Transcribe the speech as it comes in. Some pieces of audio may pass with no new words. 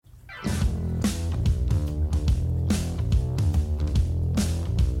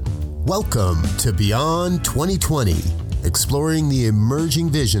Welcome to Beyond 2020, exploring the emerging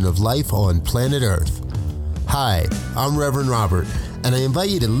vision of life on planet Earth. Hi, I'm Reverend Robert, and I invite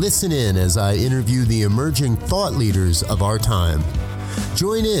you to listen in as I interview the emerging thought leaders of our time.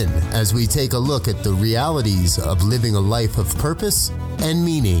 Join in as we take a look at the realities of living a life of purpose and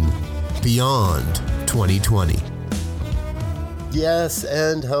meaning beyond 2020. Yes,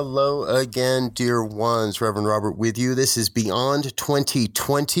 and hello again, dear ones. Reverend Robert with you. This is Beyond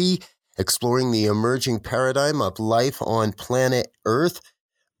 2020, exploring the emerging paradigm of life on planet Earth.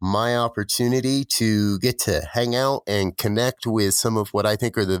 My opportunity to get to hang out and connect with some of what I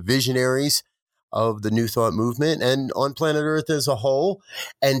think are the visionaries of the New Thought movement and on planet Earth as a whole.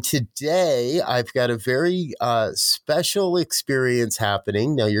 And today I've got a very special experience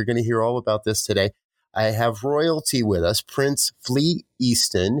happening. Now you're going to hear all about this today. I have royalty with us, Prince Fleet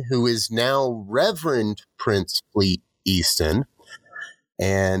Easton, who is now Reverend Prince Fleet Easton.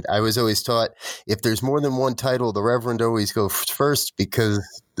 And I was always taught if there's more than one title, the Reverend always goes first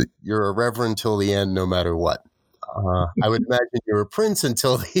because you're a Reverend till the end, no matter what. I would imagine you're a Prince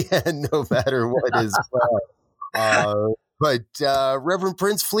until the end, no matter what as well. But Reverend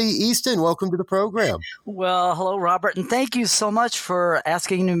Prince Fleet Easton, welcome to the program. Well, hello, Robert, and thank you so much for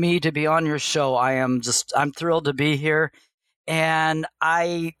asking me to be on your show. I'm thrilled to be here, and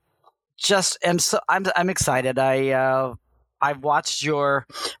I'm excited. I've watched your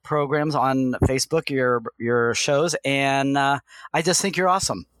programs on Facebook, your shows, and I just think you're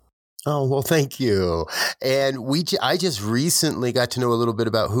awesome. Oh, well, thank you. And I just recently got to know a little bit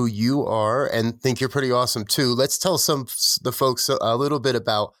about who you are and think you're pretty awesome too. Let's tell the folks a little bit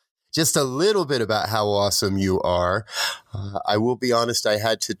about how awesome you are. I will be honest, I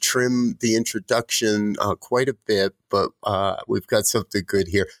had to trim the introduction quite a bit, but we've got something good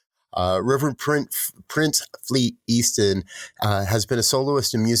here. Reverend Prince Fleet Easton has been a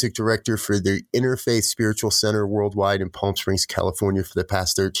soloist and music director for the Interfaith Spiritual Center worldwide in Palm Springs, California for the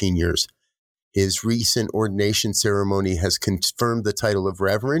past 13 years. His recent ordination ceremony has confirmed the title of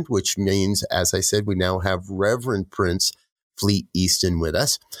Reverend, which means, as I said, we now have Reverend Prince Fleet Easton with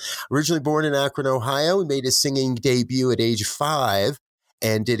us. Originally born in Akron, Ohio, he made his singing debut at age 5.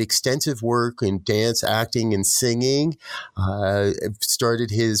 And did extensive work in dance, acting, and singing.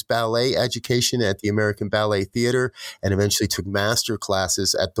 Started his ballet education at the American Ballet Theater and eventually took master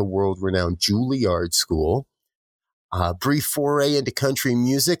classes at the world-renowned Juilliard School. Brief foray into country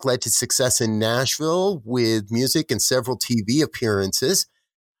music led to success in Nashville with music and several TV appearances.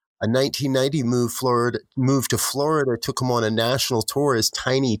 A 1990 move to Florida took him on a national tour as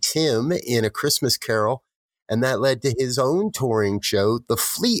Tiny Tim in A Christmas Carol. And that led to his own touring show, The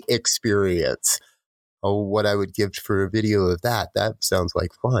Fleet Experience. Oh, what I would give for a video of that. That sounds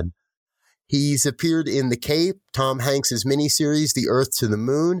like fun. He's appeared in The Cape, Tom Hanks' miniseries, The Earth to the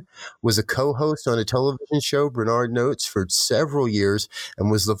Moon, was a co-host on a television show, Bernard Notes, for several years, and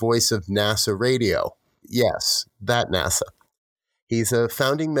was the voice of NASA Radio. Yes, that NASA. He's a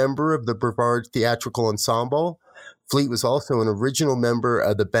founding member of the Brevard Theatrical Ensemble. Fleet was also an original member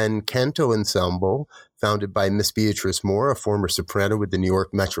of the Ben Canto Ensemble, founded by Miss Beatrice Moore, a former soprano with the New York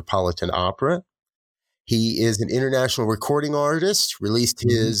Metropolitan Opera. He is an international recording artist, released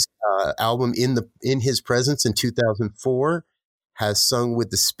his album In His Presence in 2004, has sung with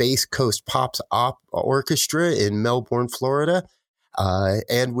the Space Coast Pops Orchestra in Melbourne, Florida,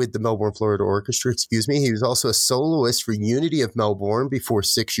 and with the Melbourne, Florida Orchestra, He was also a soloist for Unity of Melbourne for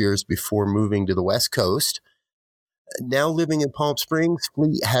 6 years before moving to the West Coast. Now living in Palm Springs,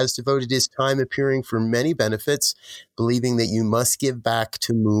 Fleet has devoted his time appearing for many benefits, believing that you must give back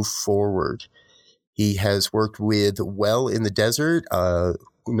to move forward. He has worked with Well in the Desert, a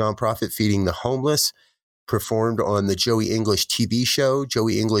nonprofit feeding the homeless, performed on the Joey English TV show,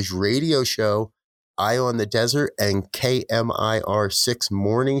 Joey English radio show, Eye on the Desert, and KMIR 6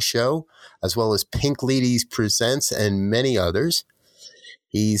 morning show, as well as Pink Ladies Presents and many others.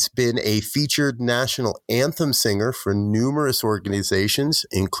 He's been a featured national anthem singer for numerous organizations,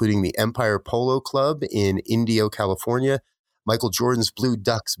 including the Empire Polo Club in Indio, California, Michael Jordan's Blue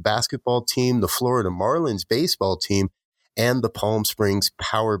Ducks basketball team, the Florida Marlins baseball team, and the Palm Springs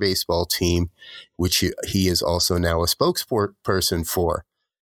Power baseball team, which he is also now a spokesperson for.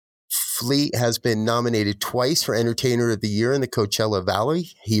 Fleet has been nominated twice for Entertainer of the Year in the Coachella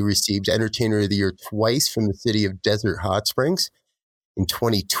Valley. He received Entertainer of the Year twice from the city of Desert Hot Springs. In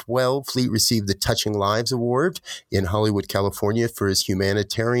 2012, Fleet received the Touching Lives Award in Hollywood, California for his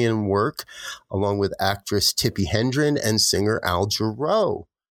humanitarian work, along with actress Tippi Hedren and singer Al Jarreau.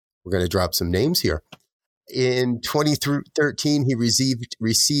 We're going to drop some names here. In 2013, he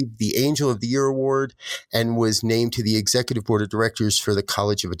received the Angel of the Year Award and was named to the Executive Board of Directors for the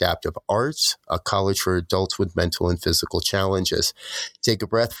College of Adaptive Arts, a college for adults with mental and physical challenges. Take a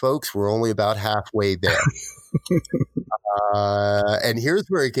breath, folks. We're only about halfway there. And here's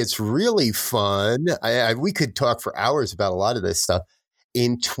where it gets really fun. We could talk for hours about a lot of this stuff.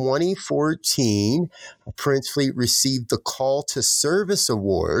 In 2014, Prince Fleet received the Call to Service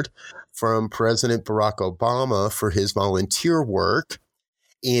Award from President Barack Obama for his volunteer work.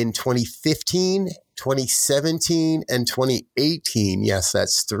 In 2015, 2017, and 2018, yes,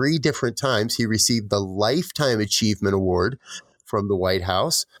 that's 3 different times, he received the Lifetime Achievement Award from the White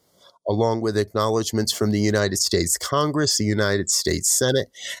House, along with acknowledgments from the United States Congress, the United States Senate,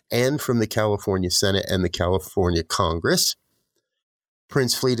 and from the California Senate and the California Congress.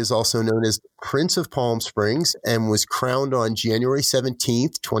 Prince Fleet is also known as Prince of Palm Springs and was crowned on January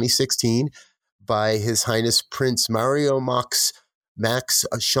 17th, 2016 by His Highness Prince Mario Max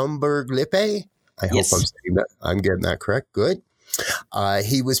Schomburg-Lippe. I hope I'm getting that correct. Good.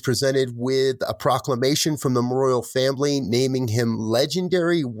 He was presented with a proclamation from the royal family naming him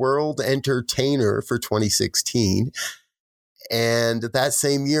Legendary World Entertainer for 2016. And that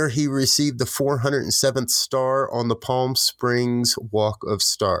same year, he received the 407th star on the Palm Springs Walk of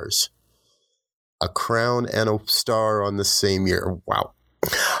Stars. A crown and a star on the same year. Wow.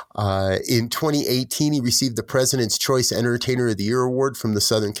 In 2018, he received the President's Choice Entertainer of the Year Award from the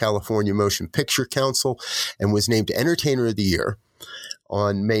Southern California Motion Picture Council and was named Entertainer of the Year.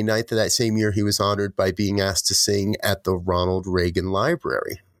 On May 9th of that same year, he was honored by being asked to sing at the Ronald Reagan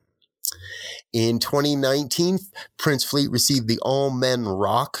Library. In 2019, Prince Fleet received the All Men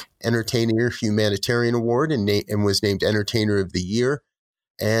Rock Entertainer Humanitarian Award and was named Entertainer of the Year,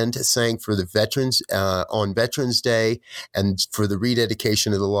 and sang for the veterans on Veterans Day and for the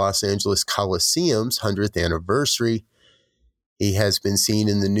rededication of the Los Angeles Coliseum's 100th anniversary. He has been seen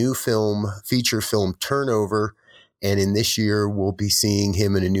in the new feature film Turnover, and in this year we'll be seeing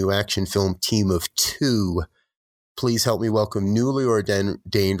him in a new action film Team of Two. Please help me welcome newly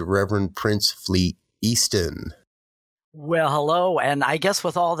ordained Reverend Prince Fleet Easton. Well, hello, and I guess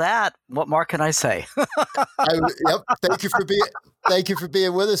with all that, what more can I say? Yep. Thank you for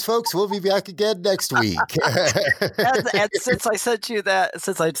being with us, folks. We'll be back again next week. and since I sent you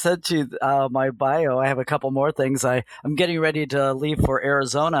my bio, I have a couple more things. I'm getting ready to leave for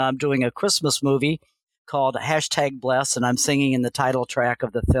Arizona. I'm doing a Christmas movie called #Bless, and I'm singing in the title track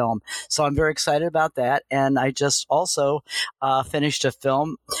of the film. So I'm very excited about that. And I just also finished a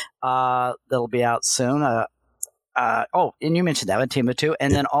film that'll be out soon. And you mentioned that one, Team of Two.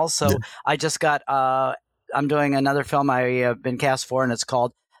 And then also I just got, I'm doing another film I have been cast for, and it's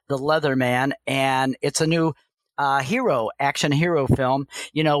called The Leatherman. And it's a new action hero film.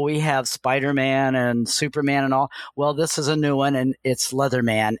 You know, we have Spider-Man and Superman and all. Well, this is a new one, and it's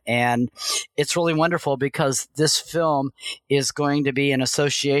Leatherman. And it's really wonderful because this film is going to be in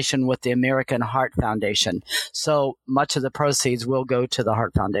association with the American Heart Foundation. So much of the proceeds will go to the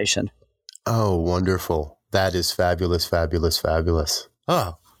Heart Foundation. Oh, wonderful. That is fabulous, fabulous, fabulous.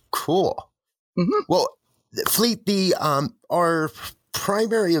 Oh, cool. Mm-hmm. Well, Fleet, our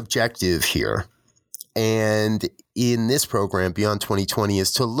primary objective here and in this program, Beyond 2020,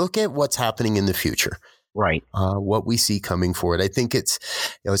 is to look at what's happening in the future. Right. What we see coming forward. I think it's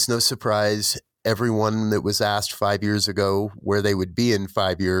no surprise everyone that was asked 5 years ago where they would be in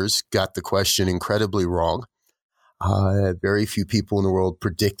 5 years got the question incredibly wrong. Very few people in the world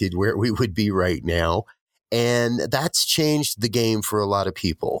predicted where we would be right now. And that's changed the game for a lot of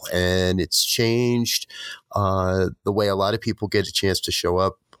people. And it's changed the way a lot of people get a chance to show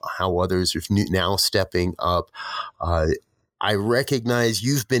up, how others are now stepping up. I recognize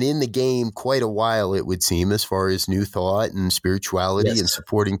you've been in the game quite a while, it would seem, as far as new thought and spirituality and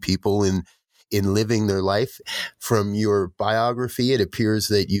supporting people in living their life. From your biography, it appears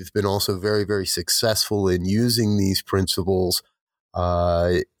that you've been also very, very successful in using these principles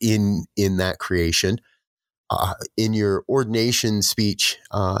in that creation. In your ordination speech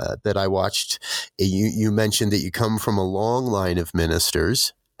that I watched, you mentioned that you come from a long line of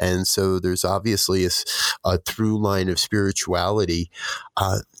ministers. And so there's obviously a through line of spirituality.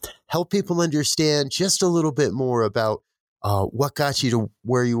 Help people understand just a little bit more about what got you to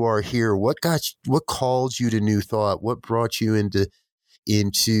where you are here. What called you to new thought? What brought you into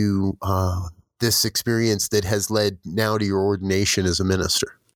this experience that has led now to your ordination as a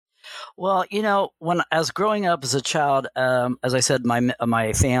minister? Well, when I was growing up as a child, as I said,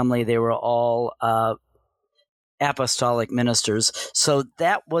 my family, they were all apostolic ministers. So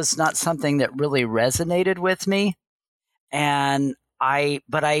that was not something that really resonated with me. And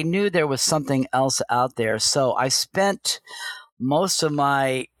but I knew there was something else out there. So I spent most of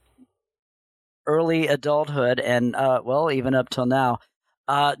my early adulthood and, even up till now,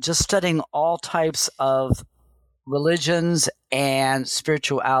 just studying all types of religions and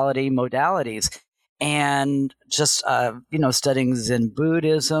spirituality modalities, and just studying Zen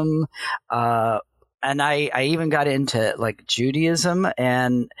Buddhism, and I even got into like Judaism,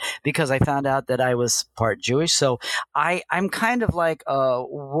 and because I found out that I was part Jewish, so I'm kind of like a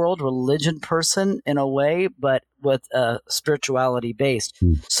world religion person in a way, but with spirituality based.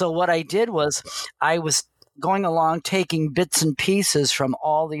 So what I did was I was going along taking bits and pieces from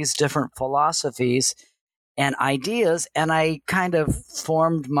all these different philosophies and ideas, and I kind of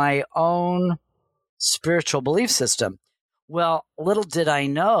formed my own spiritual belief system. Well, little did I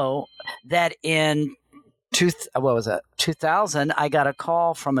know that in 2000, I got a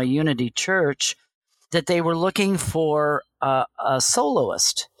call from a Unity church that they were looking for a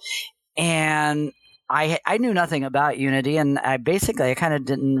soloist, and I knew nothing about Unity, and I kind of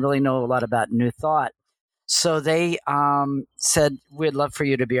didn't really know a lot about New Thought. So they said, we'd love for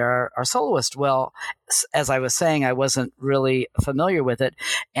you to be our soloist. Well, as I was saying, I wasn't really familiar with it.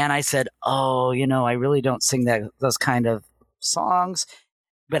 And I said, I really don't sing those kind of songs.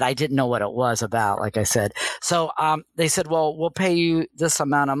 But I didn't know what it was about, like I said. So they said, well, we'll pay you this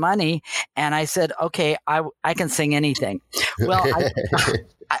amount of money. And I said, okay, I can sing anything. Well,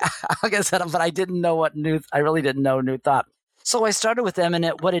 like I said, but I didn't know I really didn't know New Thought. So I started with them, and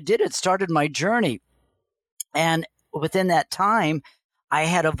it started my journey. And within that time, I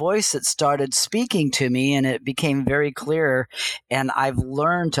had a voice that started speaking to me, and it became very clear. And I've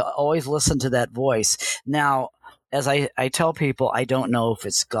learned to always listen to that voice. Now, as I tell people, I don't know if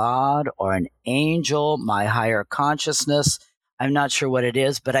it's God or an angel, my higher consciousness. I'm not sure what it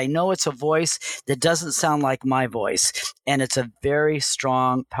is, but I know it's a voice that doesn't sound like my voice. And it's a very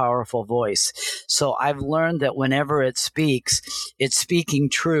strong, powerful voice. So I've learned that whenever it speaks, it's speaking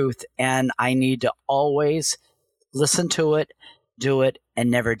truth, and I need to always listen to it, do it,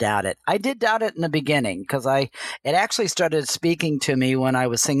 and never doubt it. I did doubt it in the beginning because it actually started speaking to me when I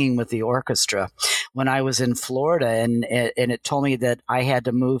was singing with the orchestra when I was in Florida, and it told me that I had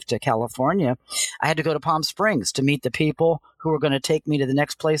to move to California. I had to go to Palm Springs to meet the people who were going to take me to the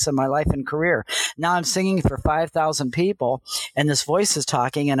next place in my life and career. Now I'm singing for 5,000 people, and this voice is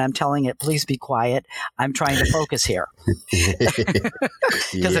talking, and I'm telling it, please be quiet. I'm trying to focus here.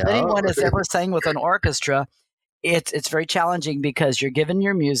 Because if anyone has ever sang with an orchestra, it's very challenging because you're given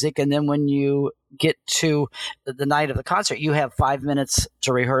your music, and then when you get to the night of the concert, you have 5 minutes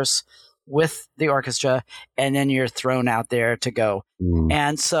to rehearse with the orchestra, and then you're thrown out there to go.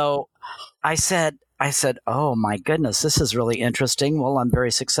 And so I said, oh my goodness, this is really interesting. Well, I'm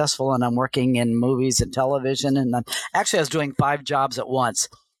very successful, and I'm working in movies and television, and I was doing 5 jobs at once.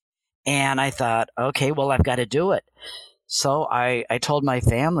 And I thought, okay, well, I've got to do it. So I told my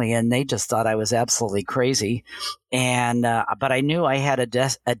family, and they just thought I was absolutely crazy. And but I knew I had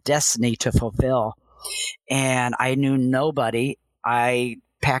a destiny to fulfill, and I knew nobody. I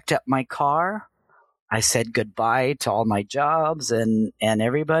packed up my car. I said goodbye to all my jobs and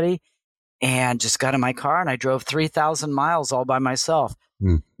everybody, and just got in my car, and I drove 3,000 miles all by myself.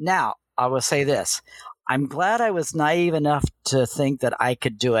 Now, I will say this. I'm glad I was naive enough to think that I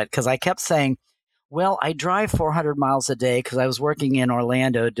could do it, because I kept saying, well, I drive 400 miles a day because I was working in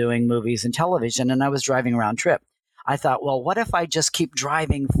Orlando doing movies and television, and I was driving round trip. I thought, well, what if I just keep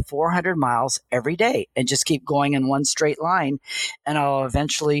driving 400 miles every day and just keep going in one straight line, and I'll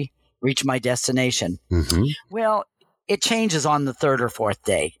eventually reach my destination? Well, it changes on the 3rd or 4th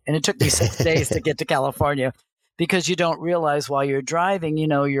day, and it took me 6 days to get to California, because you don't realize while you're driving,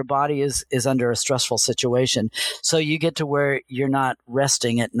 your body is under a stressful situation. So you get to where you're not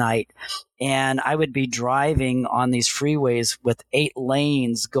resting at night. And I would be driving on these freeways with 8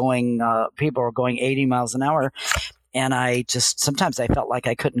 lanes going, people are going 80 miles an hour. And sometimes I felt like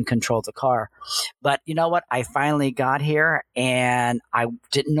I couldn't control the car. But you know what? I finally got here, and I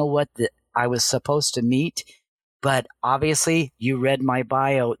didn't know what I was supposed to meet. But obviously, you read my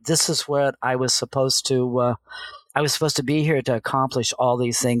bio. This is what I was supposed to. I was supposed to be here to accomplish all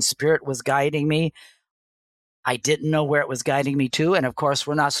these things. Spirit was guiding me. I didn't know where it was guiding me to, and of course,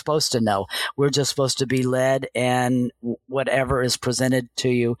 we're not supposed to know. We're just supposed to be led, and whatever is presented to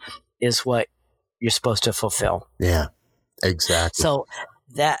you is what you're supposed to fulfill. Yeah, exactly. So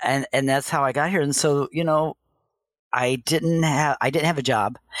that and that's how I got here. And so I didn't have a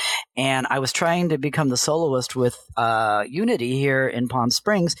job, and I was trying to become the soloist with Unity here in Palm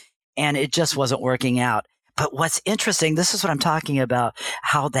Springs, and it just wasn't working out. But what's interesting, this is what I'm talking about,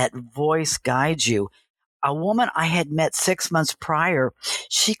 how that voice guides you. a woman I had met 6 months prior,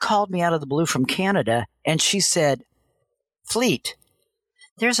 she called me out of the blue from Canada, and she said, Fleet,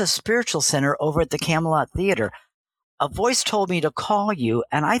 there's a spiritual center over at the Camelot Theater. A voice told me to call you,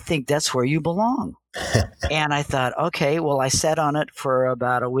 and I think that's where you belong. And I thought, okay, well, I sat on it for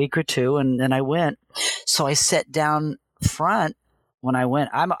about a week or two, and then I went. So I sat down front when I went.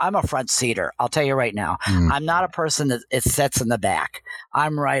 I'm a front seater. I'll tell you right now. I'm not a person that it sits in the back.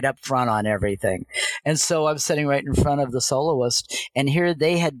 I'm right up front on everything. And so I'm sitting right in front of the soloist, and here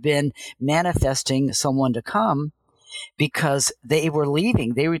they had been manifesting someone to come because they were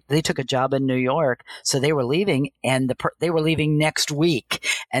leaving. They took a job in New York, so they were leaving, and they were leaving next week,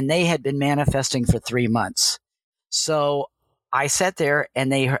 and they had been manifesting for 3 months. So I sat there,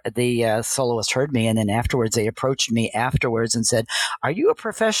 and the soloist heard me, and then afterwards they approached me afterwards and said, "Are you a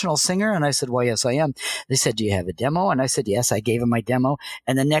professional singer?" And I said, "Well, yes, I am." They said, "Do you have a demo?" And I said, "Yes." I gave them my demo,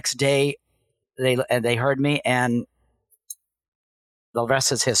 and the next day they heard me, and the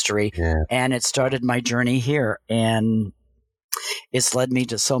rest is history. Yeah. And it started my journey here, and it's led me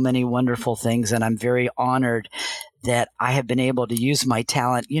to so many wonderful things, and I'm very honored that I have been able to use my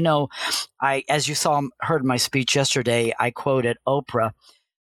talent. You know, as you heard my speech yesterday, I quoted Oprah.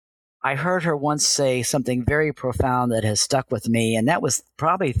 I heard her once say something very profound that has stuck with me, and that was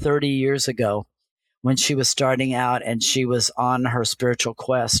probably 30 years ago when she was starting out and she was on her spiritual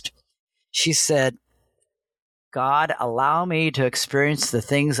quest. She said, "God, allow me to experience the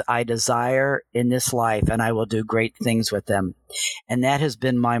things I desire in this life, and I will do great things with them." And that has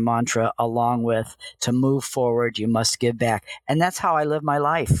been my mantra, along with to move forward, you must give back. And that's how I live my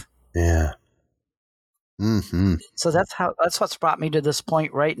life. Yeah. Mm-hmm. So that's what's brought me to this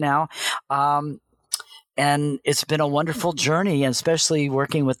point right now. And it's been a wonderful journey, and especially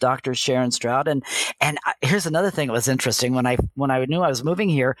working with Dr. Sharon Stroud. And here's another thing that was interesting. When I knew I was moving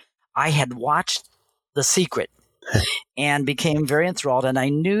here, I had watched The Secret and became very enthralled. And I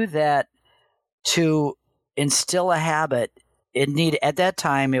knew that to instill a habit, at that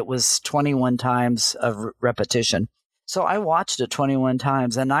time, it was 21 times of repetition. So I watched it 21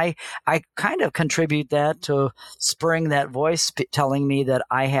 times, and I kind of contribute that to spurring that voice telling me that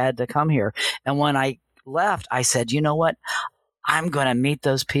I had to come here. And when I left, I said, you know what? I'm going to meet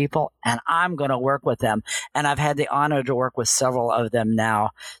those people, and I'm going to work with them. And I've had the honor to work with several of them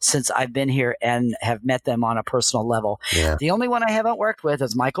now since I've been here and have met them on a personal level. Yeah. The only one I haven't worked with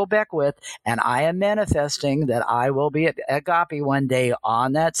is Michael Beckwith, and I am manifesting that I will be at Agape one day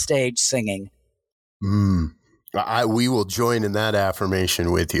on that stage singing. We will join in that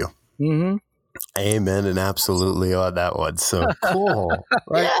affirmation with you. Mm-hmm. Amen and absolutely on that one. So cool.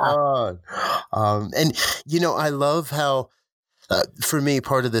 Right on. And, you know, I love how, for me,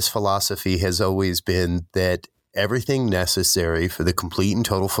 part of this philosophy has always been that everything necessary for the complete and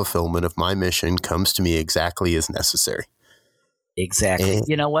total fulfillment of my mission comes to me exactly as necessary. Exactly. And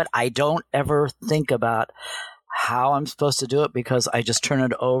you know what? I don't ever think about how I'm supposed to do it because I just turn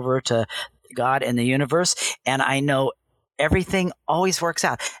it over to God and the universe, and I know everything always works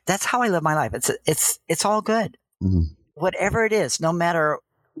out. That's how I live my life. It's all good. Mm-hmm. Whatever it is, no matter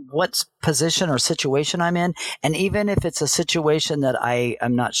what position or situation I'm in, and even if it's a situation that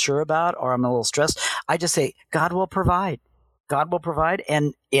I'm not sure about or I'm a little stressed, I just say, God will provide. God will provide,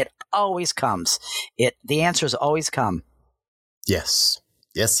 and it always comes. The answers always come. Yes.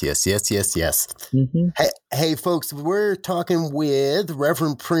 Yes. Mm-hmm. Hey, folks, we're talking with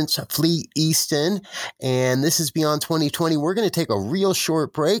Reverend Prince Fleet Easton, and this is Beyond 2020. We're going to take a real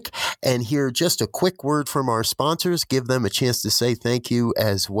short break and hear just a quick word from our sponsors, give them a chance to say thank you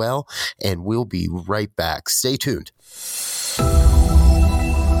as well, and we'll be right back. Stay tuned.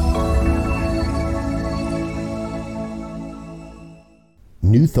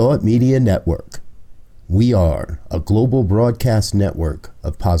 New Thought Media Network. We are a global broadcast network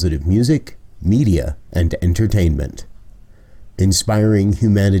of positive music, media, and entertainment, inspiring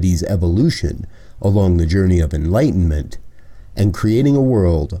humanity's evolution along the journey of enlightenment and creating a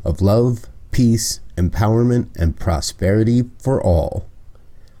world of love, peace, empowerment, and prosperity for all.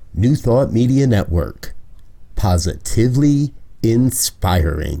 New Thought Media Network. Positively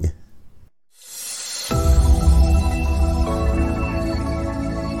inspiring.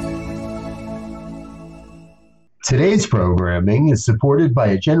 Today's programming is supported by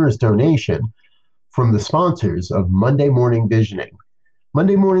a generous donation from the sponsors of Monday Morning Visioning.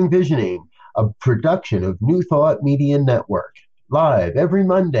 Monday Morning Visioning, a production of New Thought Media Network, live every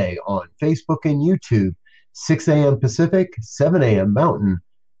Monday on Facebook and YouTube, 6 a.m. Pacific, 7 a.m. Mountain,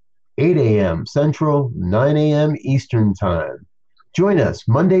 8 a.m. Central, 9 a.m. Eastern Time. Join us,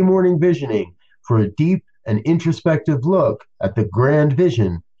 Monday Morning Visioning, for a deep and introspective look at the grand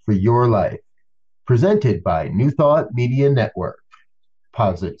vision for your life. presented by New Thought Media Network.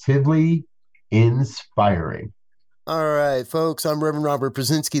 Positively inspiring. All right, folks, I'm Reverend Robert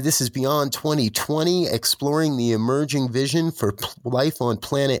Brzezinski. This is Beyond 2020, exploring the emerging vision for life on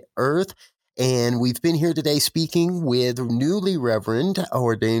planet Earth. And we've been here today speaking with newly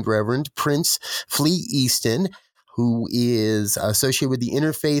ordained Reverend Prince Fleet Easton, who is associated with the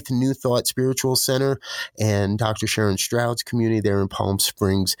Interfaith New Thought Spiritual Center and Dr. Sharon Stroud's community there in Palm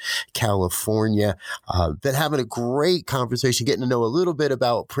Springs, California. Been having a great conversation, getting to know a little bit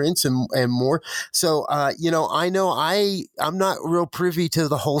about Prince and more. So, I know I'm not real privy to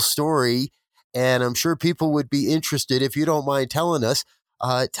the whole story, and I'm sure people would be interested. If you don't mind telling us,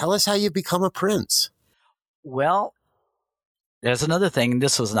 tell us how you become a prince. Well, there's another thing.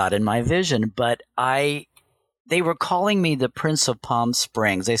 This was not in my vision, but they were calling me the Prince of Palm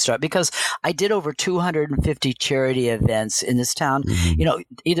Springs. Because I did over 250 charity events in this town,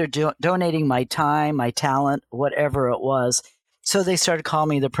 either donating my time, my talent, whatever it was. So they started calling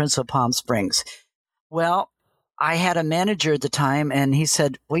me the Prince of Palm Springs. Well, I had a manager at the time, and he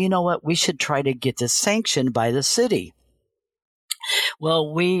said, well, you know what? We should try to get this sanctioned by the city.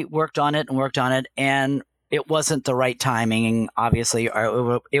 Well, we worked on it, and it wasn't the right timing, obviously,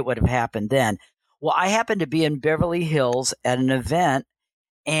 or it would have happened then. Well, I happened to be in Beverly Hills at an event,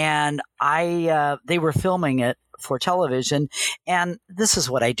 and they were filming it for television, and this is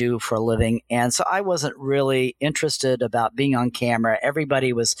what I do for a living. And so I wasn't really interested about being on camera.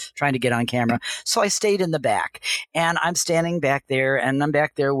 Everybody was trying to get on camera. So I stayed in the back, and I'm standing back there, and I'm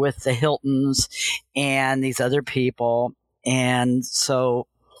back there with the Hiltons and these other people. And so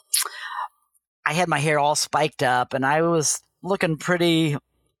I had my hair all spiked up, and I was looking pretty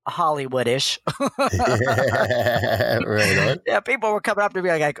Hollywoodish. Right on. Yeah, people were coming up to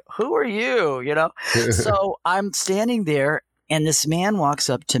me like, who are you? So I'm standing there, and this man walks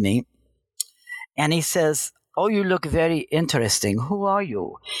up to me, and he says, oh, you look very interesting. Who are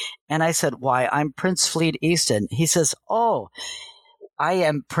you? And I said, why, I'm Prince Fleet Easton. He says, oh, I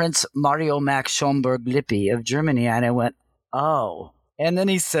am Prince Mario Max Schomburg-Lippe of Germany. And I went, oh. And then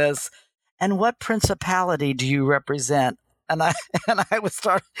he says, and what principality do you represent? And I would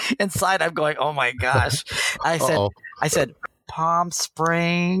start inside. I'm going, oh my gosh. I said, Palm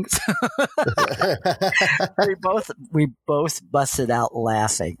Springs. we both busted out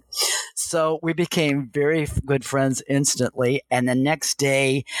laughing. So we became very good friends instantly. And the next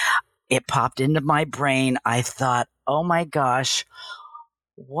day, it popped into my brain. I thought, oh my gosh,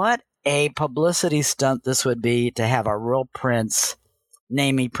 what a publicity stunt this would be to have a real prince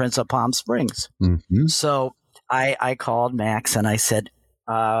name me Prince of Palm Springs. Mm-hmm. So I called Max and I said,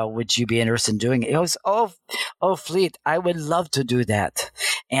 would you be interested in doing it? He goes, oh, Fleet, I would love to do that.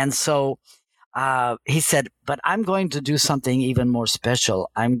 And so he said, but I'm going to do something even more special.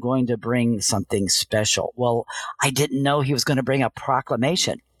 I'm going to bring something special. Well, I didn't know he was going to bring a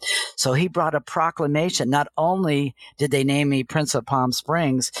proclamation. So he brought a proclamation. Not only did they name me Prince of Palm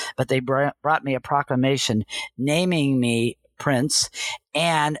Springs, but they brought me a proclamation naming me Prince,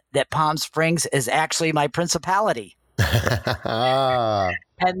 and that Palm Springs is actually my principality. And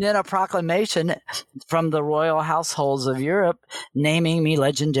then a proclamation from the royal households of Europe naming me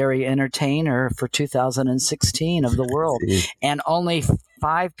legendary entertainer for 2016 of the world. And only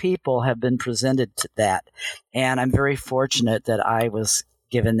 5 people have been presented to that. And I'm very fortunate that I was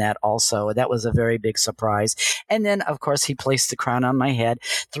given that also. That was a very big surprise. And then, of course, he placed the crown on my head.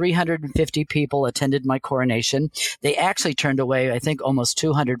 350 people attended my coronation. They actually turned away, I think, almost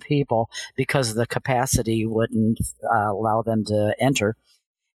 200 people because the capacity wouldn't allow them to enter.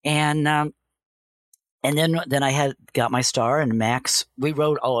 And then I got my star, and Max, we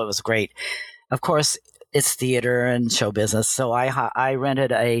wrote, it was great. Of course, it's theater and show business. So I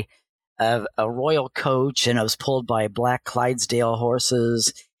rented a royal coach, and I was pulled by black Clydesdale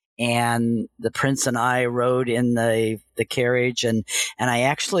horses, and the prince and I rode in the carriage, and I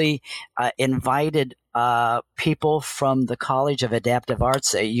actually invited people from the College of Adaptive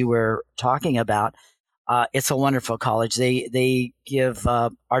Arts that you were talking about. It's a wonderful college. They give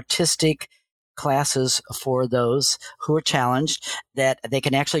artistic classes for those who are challenged, that they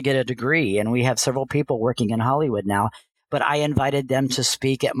can actually get a degree, and we have several people working in Hollywood now. But I invited them to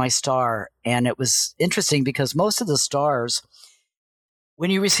speak at my star. And it was interesting because most of the stars,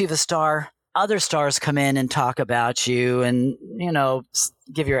 when you receive a star, other stars come in and talk about you and,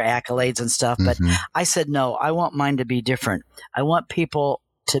 give your accolades and stuff. Mm-hmm. But I said, no, I want mine to be different. I want people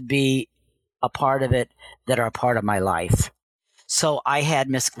to be a part of it that are a part of my life. So I had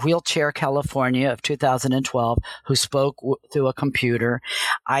Miss Wheelchair California of 2012 who spoke through a computer.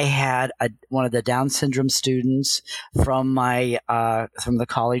 I had one of the Down syndrome students from from the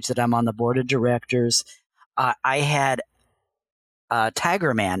college that I'm on the board of directors. I had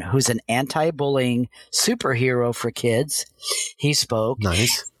Tiger Man, who's an anti-bullying superhero for kids. He spoke.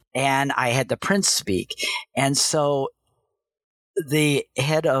 Nice. And I had the Prince speak. And so the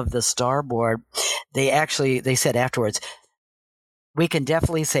head of the Star Board, they said afterwards, we can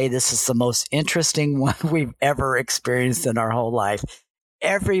definitely say this is the most interesting one we've ever experienced in our whole life.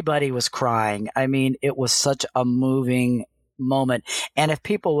 Everybody was crying. I mean, it was such a moving moment. And if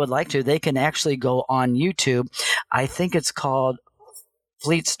people would like to, they can actually go on YouTube. I think it's called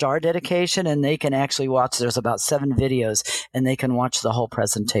Fleet Star Dedication, and they can actually watch. There's about 7 videos, and they can watch the whole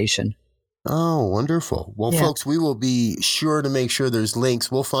presentation. Oh, wonderful. Well, folks, we will be sure to make sure there's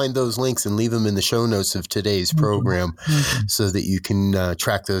links. We'll find those links and leave them in the show notes of today's program so that you can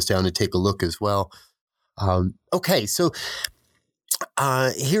track those down and take a look as well. Okay, so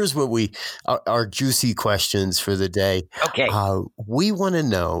here's what our juicy questions for the day. Okay. We want to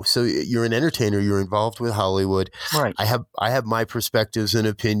know, so you're an entertainer, you're involved with Hollywood. Right. I have my perspectives and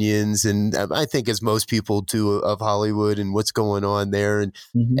opinions, and I think as most people do, of Hollywood and what's going on there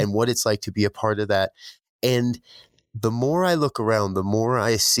and what it's like to be a part of that. And the more I look around, the more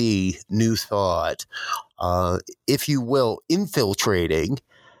I see New Thought, if you will, infiltrating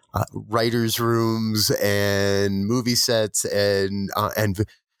writers' rooms and movie sets, and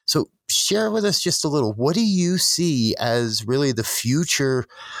so share with us just a little. What do you see as really the future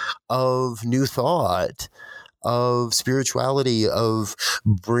of New Thought, of spirituality, of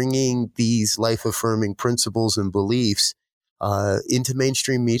bringing these life-affirming principles and beliefs into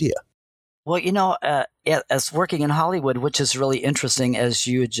mainstream media? Well, as working in Hollywood, which is really interesting, as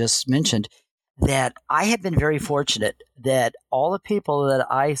you just mentioned, that I have been very fortunate that all the people that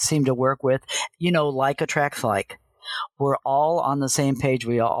I seem to work with, like attracts like, we're all on the same page.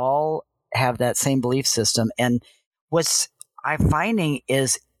 We all have that same belief system. And what's I'm finding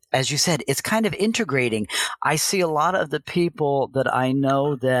is, as you said, it's kind of integrating. I see a lot of the people that I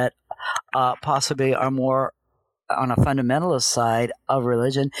know that possibly are more on a fundamentalist side of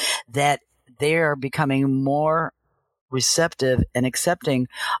religion, that they are becoming more receptive and accepting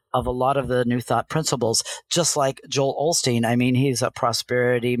of a lot of the New Thought principles, just like Joel Osteen. I mean, he's a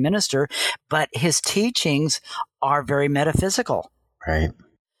prosperity minister, but his teachings are very metaphysical. Right.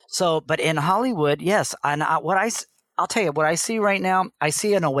 So, but in Hollywood, yes. And I'll tell you what I see right now. I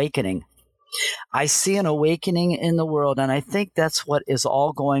see an awakening. I see an awakening in the world. And I think that's what is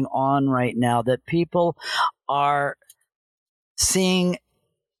all going on right now, that people are seeing,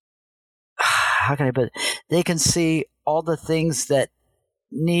 how can I put it? They can see all the things that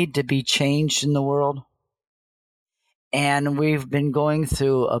need to be changed in the world. And we've been going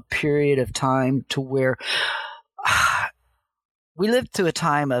through a period of time to where we lived through a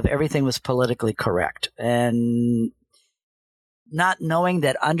time of everything was politically correct, and not knowing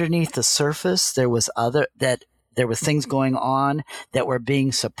that underneath the surface there was things going on that were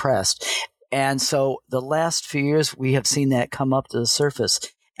being suppressed. And so the last few years we have seen that come up to the surface.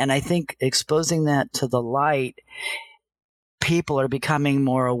 And I think exposing that to the light, people are becoming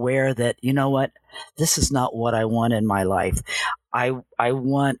more aware that, you know what, this is not what I want in my life. I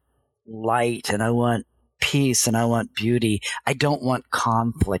want light, and I want peace, and I want beauty. I don't want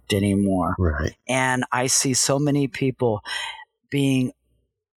conflict anymore. Right. And I see so many people being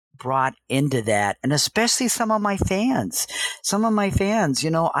brought into that, and especially some of my fans,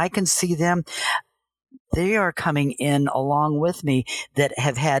 I can see them. They are coming in along with me that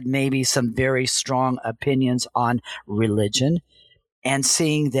have had maybe some very strong opinions on religion, and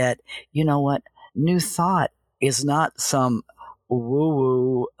seeing that, you know what, New Thought is not some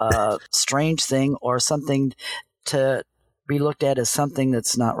woo-woo strange thing or something to be looked at as something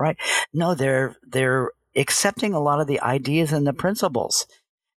that's not right. No, they're accepting a lot of the ideas and the principles.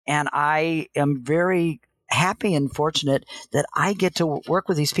 And I am very happy and fortunate that I get to work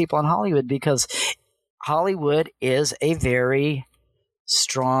with these people in Hollywood, because Hollywood is a very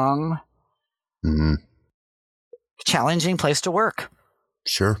strong, challenging place to work.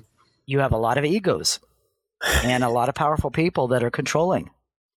 Sure. You have a lot of egos and a lot of powerful people that are controlling.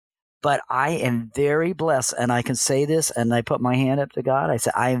 But I am very blessed, and I can say this, and I put my hand up to God. I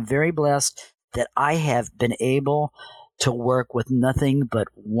say, I am very blessed that I have been able to work with nothing but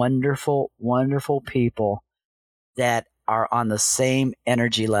wonderful, wonderful people that are on the same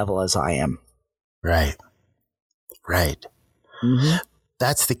energy level as I am. Right. Right. Mm-hmm.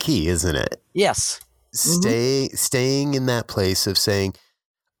 That's the key, isn't it? Yes. Staying in that place of saying,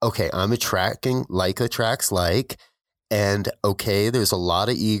 okay, I'm attracting like attracts like, And okay, there's a lot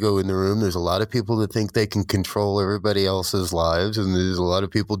of ego in the room. There's a lot of people that think they can control everybody else's lives, and there's a lot of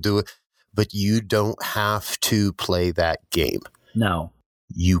people do it. But you don't have to play that game. No.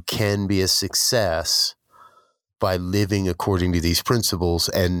 You can be a success by living according to these principles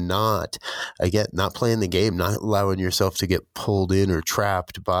and not playing the game, not allowing yourself to get pulled in or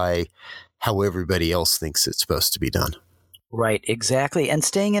trapped by how everybody else thinks it's supposed to be done. Right, exactly. And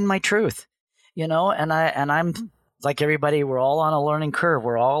staying in my truth, and I'm like everybody, we're all on a learning curve.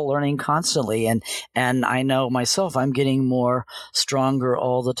 We're all learning constantly. And I know myself, I'm getting more stronger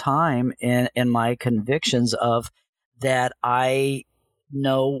all the time in my convictions of that I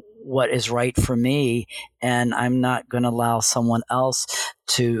know what is right for me, and I'm not going to allow someone else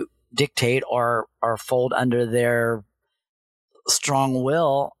to dictate or fold under their strong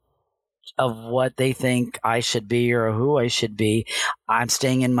will of what they think I should be or who I should be. I'm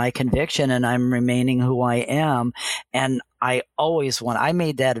staying in my conviction and I'm remaining who I am. And I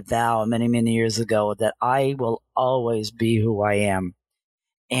made that vow many, many years ago that I will always be who I am.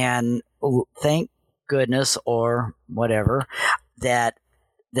 And thank goodness or whatever that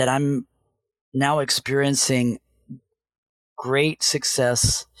I'm now experiencing great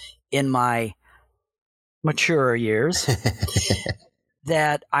success in my mature years.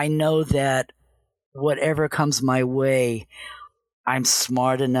 That I know that whatever comes my way, I'm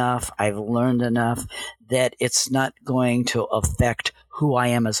smart enough, I've learned enough that it's not going to affect who I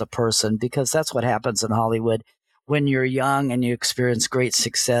am as a person, because that's what happens in Hollywood. When you're young and you experience great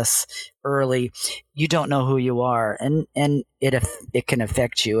success early, you don't know who you are, and it can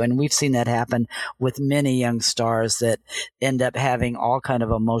affect you. And we've seen that happen with many young stars that end up having all kind of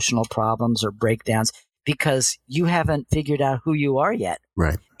emotional problems or breakdowns, because you haven't figured out who you are yet.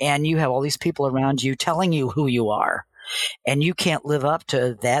 Right. And you have all these people around you telling you who you are. And you can't live up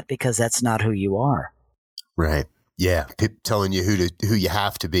to that because that's not who you are. Right. Yeah. People telling you who you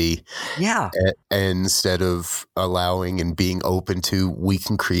have to be. Yeah. Instead of allowing and being open to, we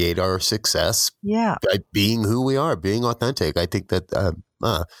can create our success. Yeah. By being who we are, being authentic. I think that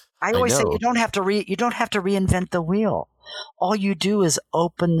I always say you don't have to reinvent the wheel. All you do is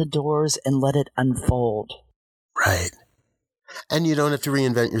open the doors and let it unfold. Right. And you don't have to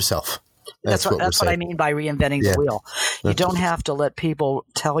reinvent yourself. That's what I mean by reinventing the wheel. You don't have to let people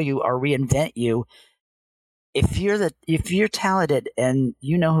tell you or reinvent you. If you're talented and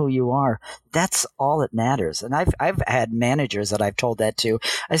you know who you are, that's all that matters. And I've had managers that I've told that to.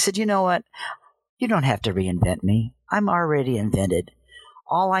 I said, you know what? You don't have to reinvent me. I'm already invented.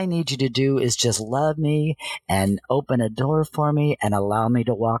 All I need you to do is just love me and open a door for me and allow me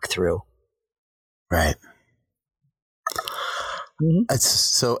to walk through. Right. Mm-hmm. It's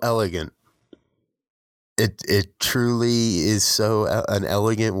so elegant. It truly is so an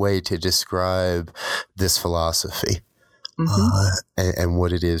elegant way to describe this philosophy. Mm-hmm. And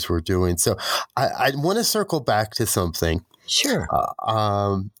what it is we're doing. So I want to circle back to something. Sure.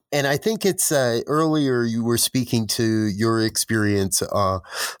 And I think it's earlier you were speaking to your experience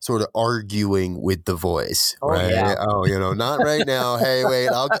sort of arguing with the voice, right? Yeah. Oh, not right now. Hey, wait,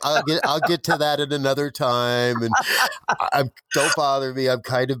 I'll get to that at another time. And don't bother me. I'm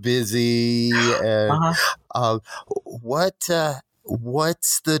kind of busy. And what's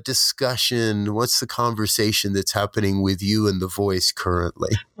the discussion? What's the conversation that's happening with you and the voice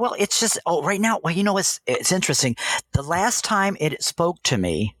currently? Well, it's just right now. Well, it's interesting. The last time it spoke to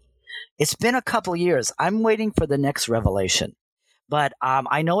me, it's been a couple years. I'm waiting for the next revelation, but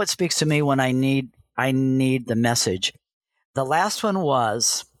I know it speaks to me when I need the message. The last one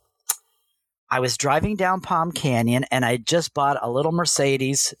was I was driving down Palm Canyon and I just bought a little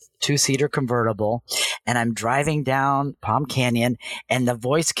Mercedes 2-seater convertible, and I'm driving down Palm Canyon, and the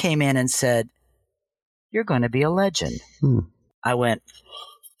voice came in and said, "You're going to be a legend." I went,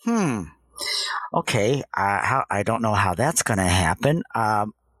 okay. I don't know how that's going to happen.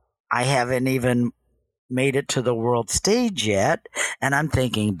 I haven't even made it to the world stage yet, and I'm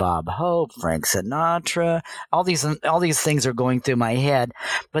thinking Bob Hope, Frank Sinatra, all these things are going through my head.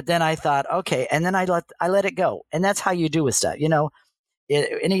 But then I thought, okay, and then I let it go, and that's how you do with stuff,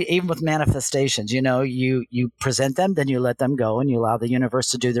 even with manifestations. You present them, then you let them go, and you allow the universe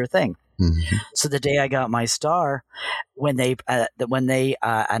to do their thing. Mm-hmm. So the day I got my star, when they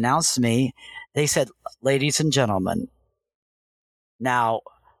announced me, they said, "Ladies and gentlemen, now."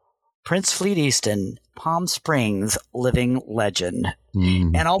 Prince Fleet Easton, Palm Springs living legend.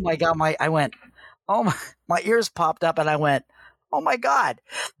 And oh my God, I went, my ears popped up and I went, oh my God,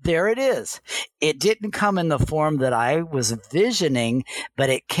 there it is. It didn't come in the form that I was visioning,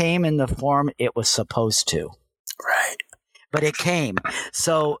 but it came in the form it was supposed to. Right. But it came.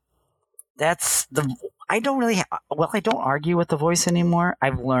 So I don't argue with the voice anymore.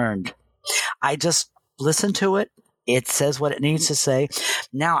 I've learned. I just listen to it. It says what it needs to say.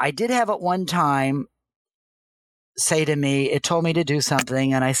 Now, I did have at one time say to me, it told me to do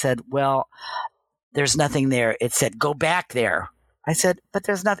something, and I said, well, there's nothing there. It said, go back there. I said, but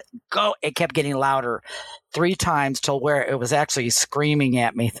there's nothing. Go. It kept getting louder 3 times till where it was actually screaming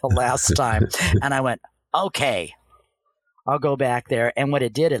at me the last time. And I went, okay, I'll go back there. And what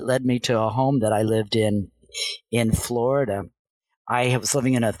it did, it led me to a home that I lived in Florida. I was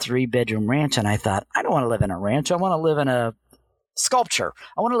living in a 3-bedroom ranch, and I thought, I don't want to live in a ranch. I want to live in a sculpture.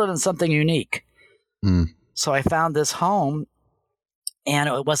 I want to live in something unique. So I found this home, and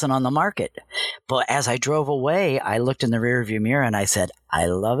it wasn't on the market. But as I drove away, I looked in the rearview mirror and I said, I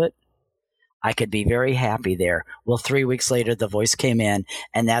love it. I could be very happy there. Well, 3 weeks later, the voice came in,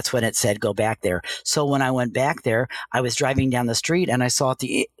 and that's when it said, go back there. So when I went back there, I was driving down the street, and I saw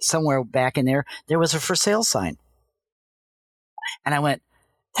somewhere back in there was a for sale sign. And I went,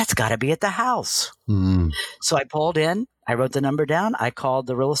 that's got to be at the house. So I pulled in. I wrote the number down. I called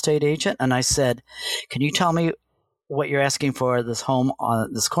the real estate agent, and I said, can you tell me what you're asking for this home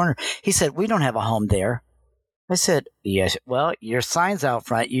on this corner? He said, we don't have a home there. I said, yes, well, your sign's out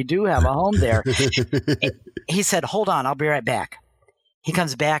front. You do have a home there. He said, hold on, I'll be right back. He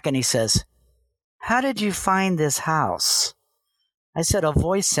comes back and he says, how did you find this house? I said, a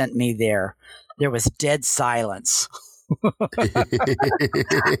voice sent me there. There was dead silence.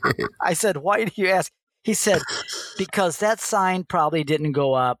 I said, why do you ask? He said, because that sign probably didn't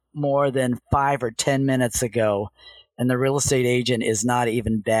go up more than 5 or 10 minutes ago, and the real estate agent is not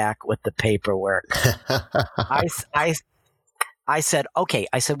even back with the paperwork. I said, okay.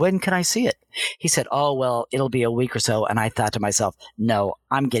 I said, when can I see it? He said, oh, well, it'll be a week or so. And I thought to myself, no,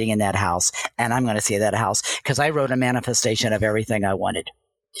 I'm getting in that house, and I'm going to see that house, because I wrote a manifestation of everything I wanted.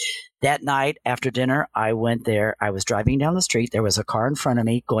 That night after dinner, I went there. I was driving down the street. There was a car in front of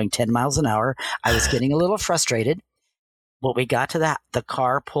me going 10 miles an hour. I was getting a little frustrated. But we got to the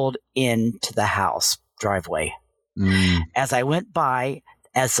car pulled into the house driveway. As I went by,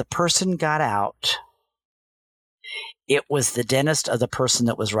 as the person got out, it was the dentist of the person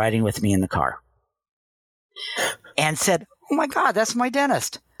that was riding with me in the car, and said, oh my God, that's my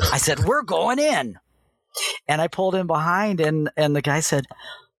dentist. I said, we're going in. And I pulled in behind, and the guy said,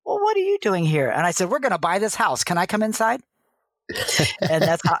 well, what are you doing here? And I said, we're going to buy this house. Can I come inside? And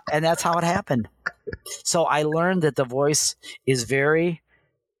that's how it happened. So I learned that the voice is very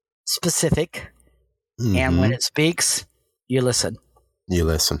specific. And when it speaks, you listen. You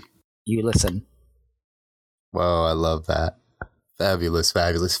listen. Wow, I love that. Fabulous.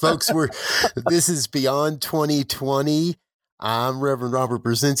 Folks, this is Beyond 2020. I'm Reverend Robert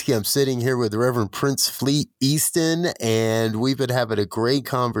Brzezinski. I'm sitting here with Reverend Prince Fleet Easton, and we've been having a great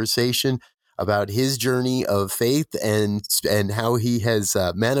conversation about his journey of faith and how he has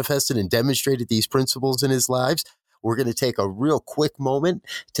manifested and demonstrated these principles in his lives. We're going to take a real quick moment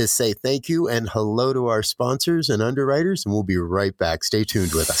to say thank you and hello to our sponsors and underwriters, and we'll be right back. Stay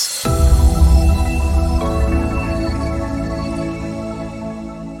tuned with us.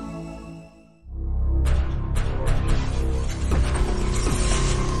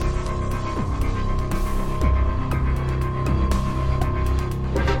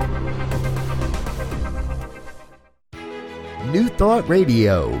 New Thought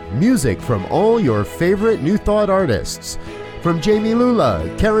Radio, music from all your favorite New Thought artists. From Jamie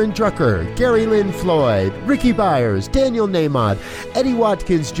Lula, Karen Drucker, Gary Lynn Floyd, Ricky Byers, Daniel Nahmod, Eddie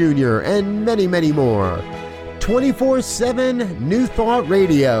Watkins Jr., and many, many more. 24/7 New Thought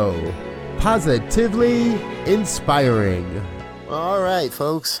Radio. Positively inspiring. All right,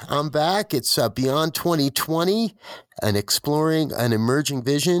 folks, I'm back. It's Beyond 2020, and exploring an emerging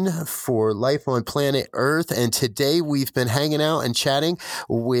vision for life on planet Earth. And today we've been hanging out and chatting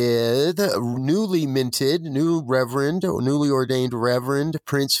with newly ordained Reverend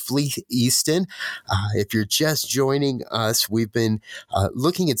Prince Fleet Easton. If you're just joining us, we've been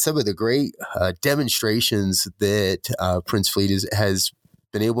looking at some of the great demonstrations that Prince Fleet has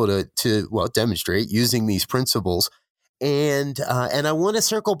been able to demonstrate using these principles. And I want to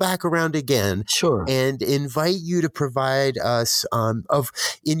circle back around again, sure, and invite you to provide us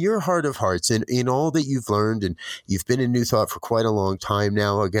in your heart of hearts and in all that you've learned, and you've been in New Thought for quite a long time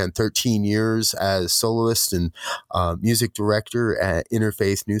now. Again, 13 years as soloist and music director at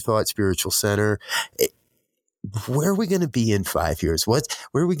Interfaith New Thought Spiritual Center. Where are we going to be in 5 years? Where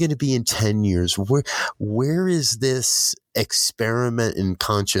are we going to be in 10 years? Where is this experiment in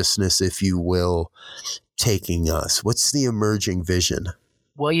consciousness, if you will, taking us? What's the emerging vision?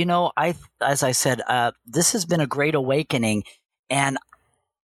 Well, as I said, this has been a great awakening, and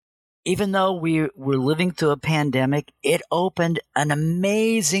even though we were living through a pandemic, it opened an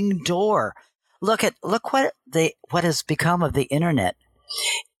amazing door. Look what has become of the internet.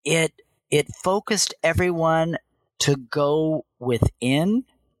 It focused everyone to go within.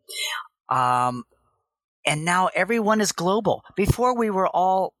 And now everyone is global. Before we were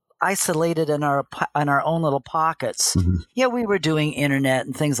all isolated in our own little pockets. Mm-hmm. Yeah, we were doing internet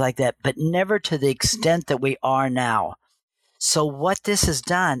and things like that, but never to the extent that we are now. So what this has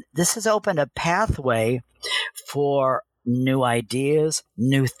done, this has opened a pathway for new ideas,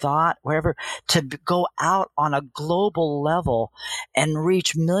 new thought, wherever, to go out on a global level and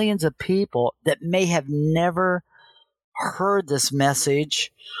reach millions of people that may have never heard this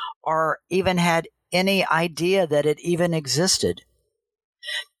message or even had any idea that it even existed.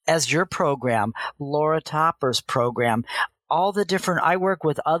 As your program, Laura Topper's program, all the different, I work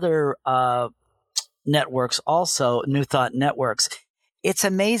with other networks also, New Thought networks. It's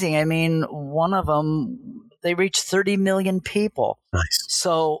amazing. I mean, one of them, they reach 30 million people. Nice.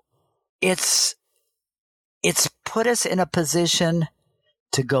 So it's put us in a position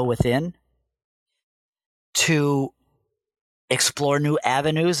to go within, to explore new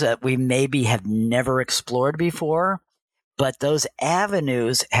avenues that we maybe have never explored before. But those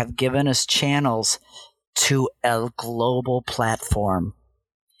avenues have given us channels to a global platform.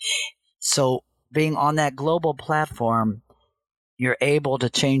 So being on that global platform, you're able to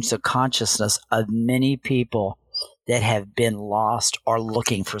change the consciousness of many people that have been lost or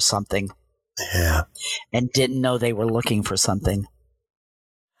looking for something. Yeah. And didn't know they were looking for something.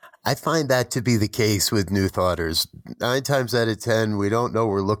 I find that to be the case with New Thoughters. 9 times out of 10, we don't know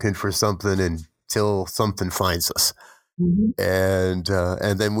we're looking for something until something finds us. Mm-hmm.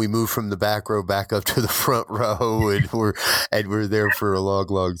 And then we move from the back row back up to the front row, and we're there for a long,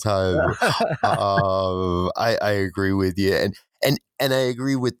 long time. I agree with you, and I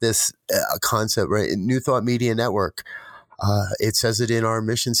agree with this concept, right? New Thought Media Network. It says it in our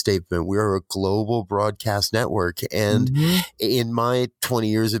mission statement. We are a global broadcast network. And mm-hmm. in my 20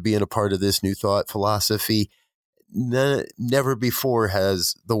 years of being a part of this New Thought philosophy, never before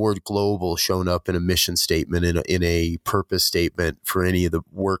has the word global shown up in a mission statement, in a purpose statement for any of the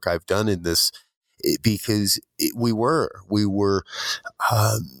work I've done in this, because we were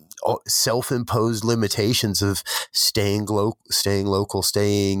self-imposed limitations of staying local,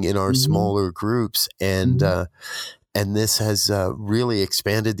 staying in our mm-hmm. smaller groups. And, mm-hmm. And this has really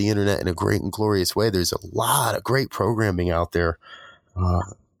expanded the internet in a great and glorious way. There's a lot of great programming out there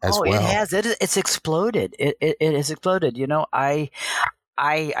as well. It has. It's exploded. It has exploded. You know, I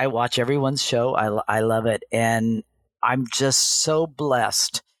watch everyone's show. I love it, and I'm just so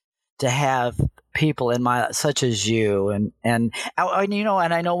blessed to have people in my such as you and you know,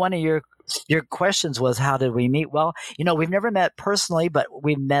 and I know one of your questions was, how did we meet? Well, you know, we've never met personally, but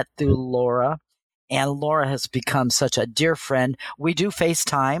we've met through Laura. And Laura has become such a dear friend. We do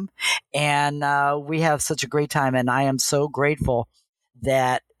FaceTime, and we have such a great time. And I am so grateful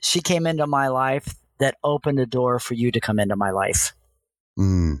that she came into my life, that opened the door for you to come into my life.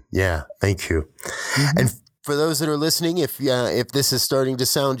 Yeah, thank you. Mm-hmm. And for those that are listening, if this is starting to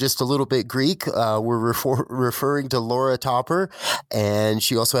sound just a little bit Greek, we're referring to Laura Topper, and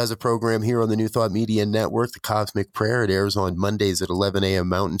she also has a program here on the New Thought Media Network, The Cosmic Prayer. It airs on Mondays at 11 a.m.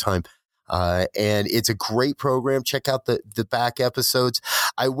 Mountain Time. And it's a great program. Check out the back episodes.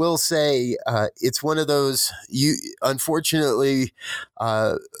 I will say, it's one of those, unfortunately,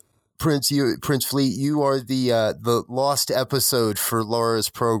 Prince Fleet, you are the lost episode for Laura's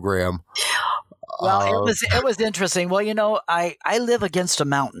program. Well, it was interesting. Well, you know, I live against a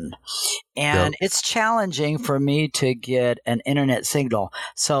mountain, and it's challenging for me to get an internet signal.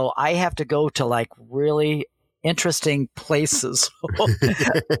 So I have to go to like really interesting places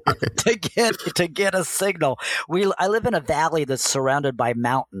to get a signal. I live in a valley that's surrounded by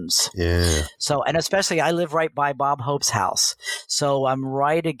mountains. Yeah. So, and especially I live right by Bob Hope's house. So I'm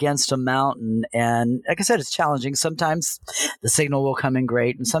right against a mountain, and like I said, it's challenging. Sometimes the signal will come in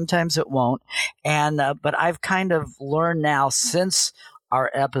great and sometimes it won't. And but I've kind of learned now since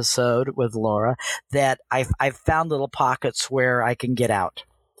our episode with Laura that I've found little pockets where I can get out.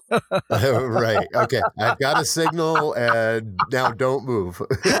 Right. Okay. I've got a signal, and now don't move.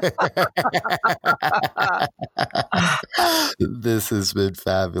 This has been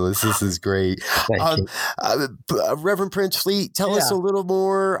fabulous. This is great. Reverend Prince Fleet, tell us a little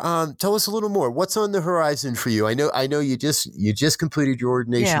more. What's on the horizon for you? I know you just completed your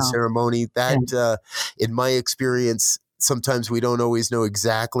ordination ceremony. That, in my experience, sometimes we don't always know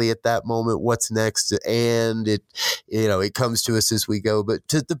exactly at that moment what's next, and it comes to us as we go. But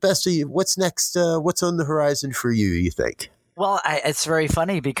to the best of you, what's next? What's on the horizon for you, you think? Well, it's very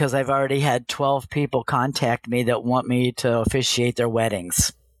funny because I've already had 12 people contact me that want me to officiate their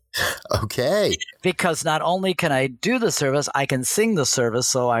weddings. Okay. Because not only can I do the service, I can sing the service.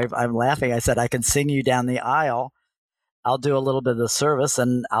 So I'm laughing. I said, I can sing you down the aisle. I'll do a little bit of the service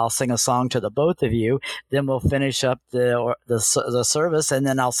and I'll sing a song to the both of you. Then we'll finish up the service and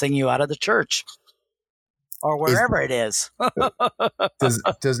then I'll sing you out of the church or wherever it is.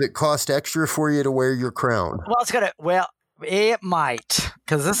 Does it cost extra for you to wear your crown? Well, it might,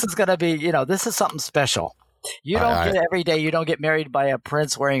 because this is going to be, this is something special. You don't get every day. You don't get married by a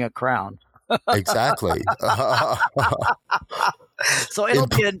prince wearing a crown. Exactly. So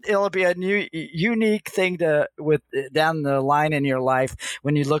it'll be a new unique thing with down the line in your life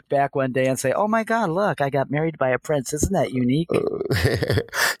when you look back one day and say, "Oh my God, look, I got married by a prince." Isn't that unique?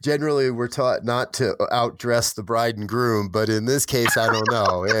 Generally, we're taught not to outdress the bride and groom, but in this case, I don't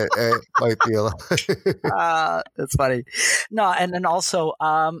know. It might be that's funny. No, and then also,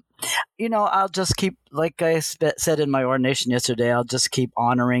 I'll just keep, like I said in my ordination yesterday, I'll just keep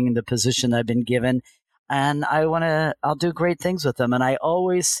honoring the position I've been given. And I'll do great things with them. And I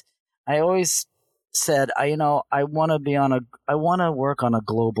always said, I want to work on a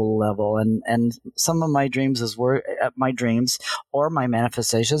global level. And some of my dreams or my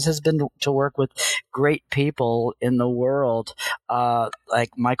manifestations has been to work with great people in the world,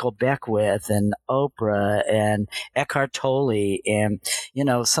 like Michael Beckwith and Oprah and Eckhart Tolle and,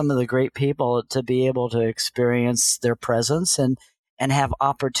 some of the great people, to be able to experience their presence and have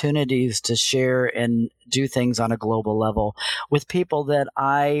opportunities to share and do things on a global level with people that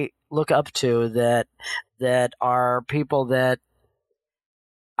I look up to, that are people that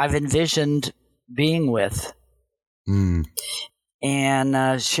I've envisioned being with.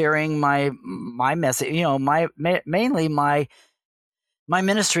 And sharing my message. Mainly my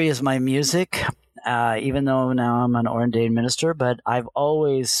ministry is my music, even though now I'm an ordained minister, but I've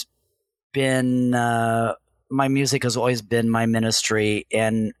always been my music has always been my ministry,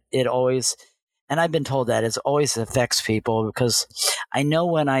 and I've been told that it always affects people, because I know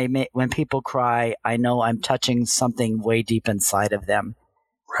when people cry, I know I'm touching something way deep inside of them.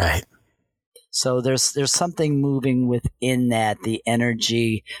 Right. So there's something moving within that. The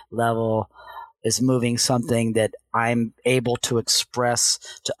energy level is moving something that I'm able to express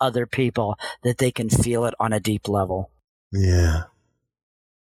to other people, that they can feel it on a deep level. Yeah.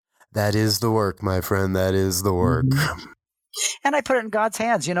 That is the work, my friend. That is the work. Mm-hmm. And I put it in God's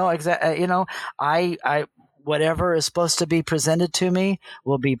hands. I whatever is supposed to be presented to me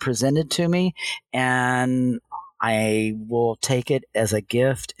will be presented to me, and I will take it as a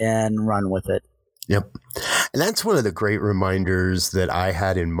gift and run with it. Yep. And that's one of the great reminders that I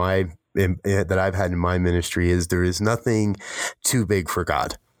had that I've had in my ministry, is there is nothing too big for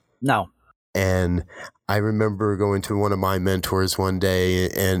God. No. And I remember going to one of my mentors one day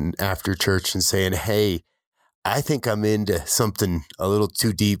and after church and saying, "Hey, I think I'm into something a little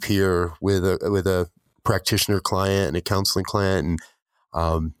too deep here with a practitioner client and a counseling client."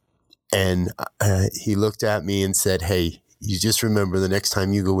 And he looked at me and said, "Hey, you just remember, the next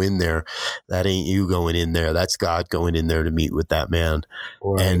time you go in there, that ain't you going in there. That's God going in there to meet with that man."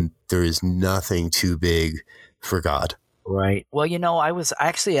 Right. And there is nothing too big for God. Right. Well, I was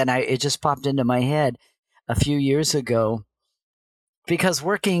actually, it just popped into my head a few years ago, because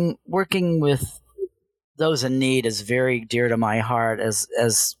working with those in need is very dear to my heart.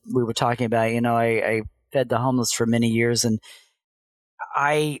 As we were talking about, I fed the homeless for many years, and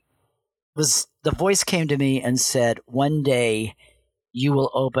the voice came to me and said, "One day you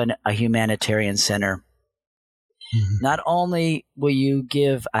will open a humanitarian center. Mm-hmm. Not only will you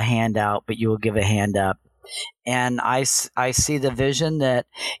give a handout, but you will give a hand up." And I see the vision that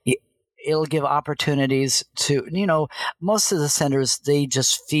it'll give opportunities to, most of the centers, they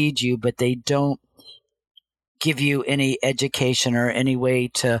just feed you, but they don't give you any education or any way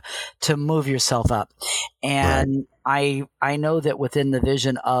to move yourself up. And right. I know that within the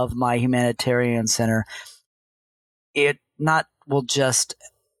vision of my humanitarian center, it not will just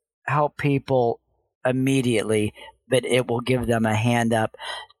help people immediately, but it will give them a hand up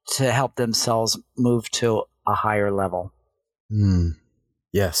to help themselves move to a higher level.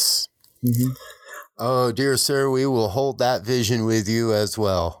 Yes. Mm-hmm. Oh, dear sir, we will hold that vision with you as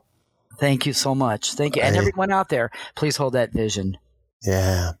well. Thank you so much. Thank you. And everyone out there, please hold that vision.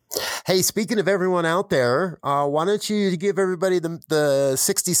 Yeah. Hey, speaking of everyone out there, why don't you give everybody the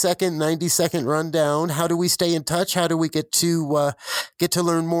 60-second, 90-second rundown? How do we stay in touch? How do we get to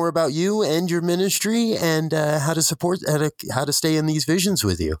learn more about you and your ministry, and how to stay in these visions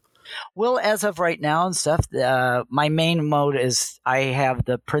with you? Well, as of right now and stuff, my main mode is I have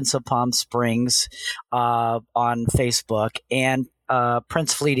the Prince of Palm Springs on Facebook and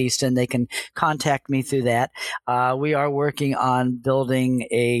Prince Fleet Easton. They can contact me through that. We are working on building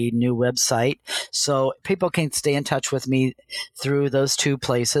a new website, so people can stay in touch with me through those two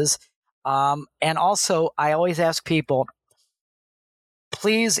places. And also, I always ask people,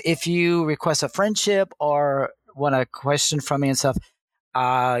 please, if you request a friendship or want a question from me and stuff,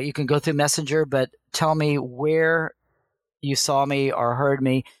 you can go through Messenger, but tell me where you saw me or heard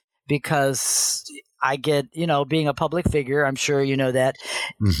me, because I get, being a public figure, I'm sure you know that,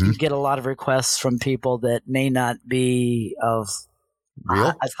 you get a lot of requests from people that may not be of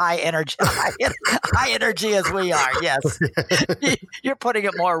real as high energy as we are. Yes. You're putting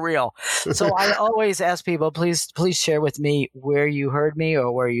it more real. So I always ask people, please share with me where you heard me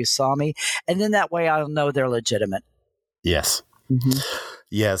or where you saw me. And then that way I'll know they're legitimate. Yes.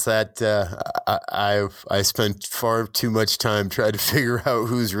 Yes, that I spent far too much time trying to figure out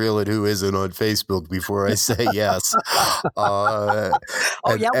who's real and who isn't on Facebook before I say yes.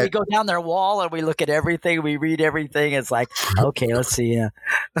 We go down their wall and we look at everything, we read everything. It's like, okay, let's see. Yeah.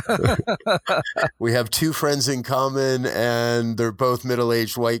 We have two friends in common, and they're both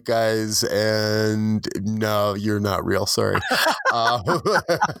middle-aged white guys. And no, you're not real. Sorry.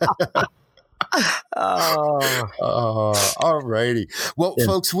 All righty. Well,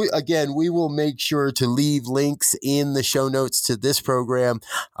 folks, we will make sure to leave links in the show notes to this program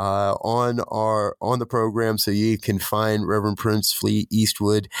on the program, so you can find Reverend Prince Fleet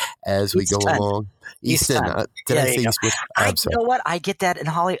Eastwood as we go along. Easton. Did I say Eastwood? You know what? I get that in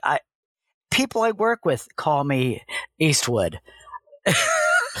Hollywood. People I work with call me Eastwood.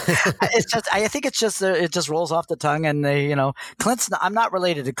 It's just, I think it's just, it just rolls off the tongue, and they, Clint's I'm not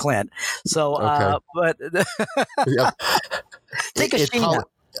related to Clint. So, okay. But think of Sheena.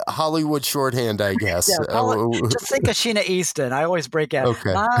 Hollywood shorthand, I guess. Yeah, just think of Sheena Easton. I always break out.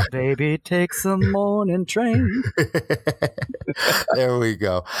 Okay. My baby takes the morning train. There we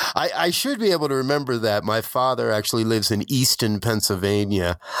go. I should be able to remember that. My father actually lives in Easton,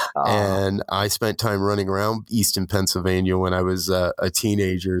 Pennsylvania, and I spent time running around Easton, Pennsylvania when I was a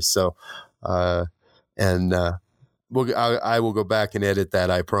teenager. So, I will go back and edit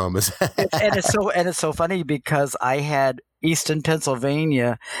that, I promise. and it's so funny because I had Easton,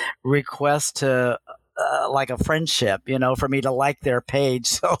 Pennsylvania request to like a friendship, for me to like their page.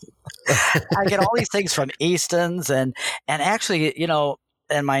 So I get all these things from Eastons, and actually,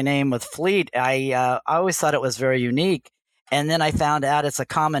 and my name with Fleet, I always thought it was very unique. And then I found out it's a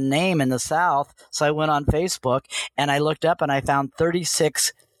common name in the South. So I went on Facebook and I looked up and I found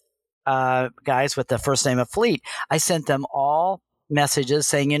 36 guys with the first name of Fleet. I sent them all messages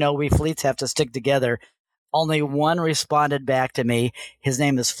saying, we Fleets have to stick together. Only one responded back to me. His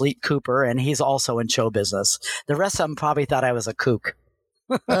name is Fleet Cooper, and he's also in show business. The rest of them probably thought I was a kook.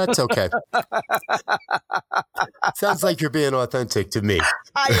 That's okay. Sounds like you're being authentic to me.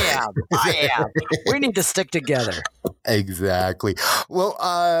 I am. We need to stick together. Exactly. Well,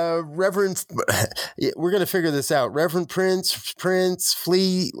 Reverend, we're going to figure this out. Reverend Prince,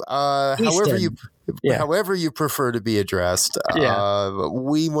 Fleet, however you prefer to be addressed.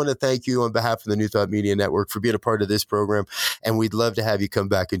 We want to thank you on behalf of the New Thought Media Network for being a part of this program, and we'd love to have you come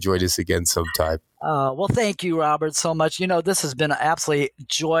back and join us again sometime. Well, thank you, Robert, so much. This has been an absolutely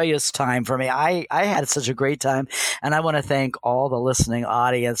joyous time for me. I had such a great time, and I want to thank all the listening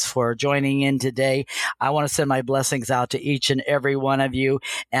audience for joining in today. I want to send my blessings out to each and every one of you,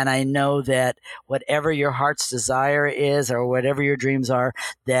 and I know that whatever your heart's desire is or whatever your dreams are,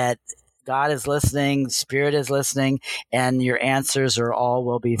 that God is listening, Spirit is listening, and your answers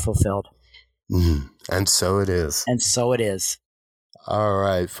will be fulfilled. And so it is. And so it is. All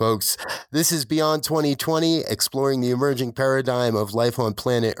right, folks. This is Beyond 2020, exploring the emerging paradigm of life on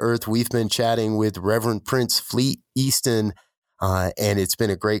planet Earth. We've been chatting with Reverend Prince Fleet Easton, and it's been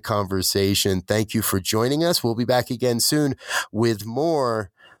a great conversation. Thank you for joining us. We'll be back again soon with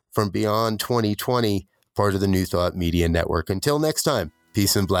more from Beyond 2020, part of the New Thought Media Network. Until next time,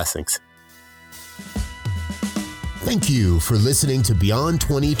 peace and blessings. Thank you for listening to Beyond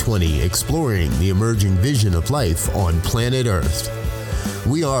 2020, exploring the emerging vision of life on planet Earth.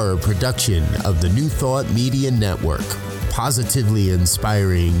 We are a production of the New Thought Media Network, positively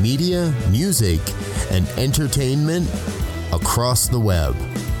inspiring media, music, and entertainment across the web.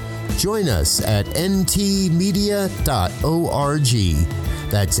 Join us at ntmedia.org.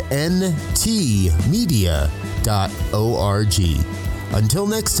 That's ntmedia.org. Until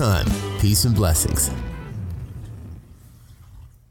next time, peace and blessings.